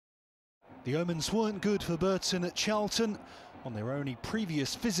The omens weren't good for Burton at Charlton. On their only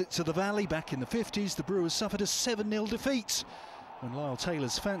previous visit to the Valley back in the 50s, the Brewers suffered a 7-0 defeat. When Lyle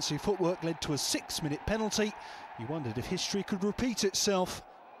Taylor's fancy footwork led to a 6-minute penalty, he wondered if history could repeat itself.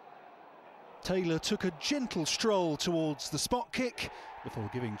 Taylor took a gentle stroll towards the spot kick before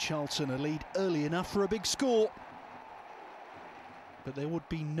giving Charlton a lead early enough for a big score. But there would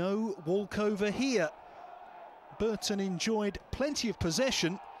be no walkover here. Burton enjoyed plenty of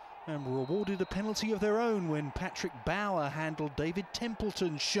possession and were awarded a penalty of their own when Patrick Bauer handled David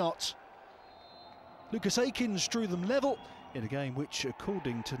Templeton's shot. Lucas Akins drew them level in a game which,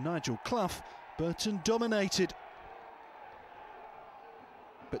 according to Nigel Clough, Burton dominated.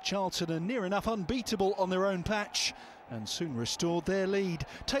 But Charlton are near enough unbeatable on their own patch and soon restored their lead.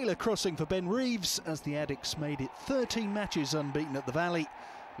 Taylor crossing for Ben Reeves as the Addicts made it 13 matches unbeaten at the Valley.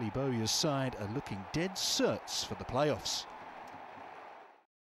 Lee Bowyer's side are looking dead certs for the playoffs.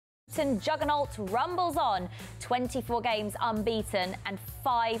 Juggernaut rumbles on, 24 games unbeaten and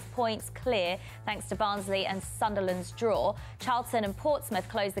 5 points clear thanks to Barnsley and Sunderland's draw. Charlton and Portsmouth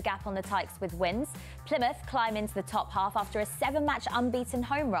close the gap on the Tykes with wins. Plymouth climb into the top half after a 7-match unbeaten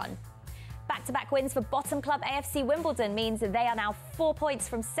home run. Back-to-back wins for bottom club AFC Wimbledon means that they are now 4 points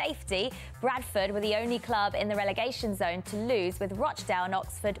from safety. Bradford were the only club in the relegation zone to lose, with Rochdale and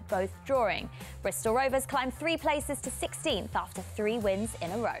Oxford both drawing. Bristol Rovers climbed 3 places to 16th after 3 wins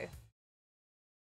in a row.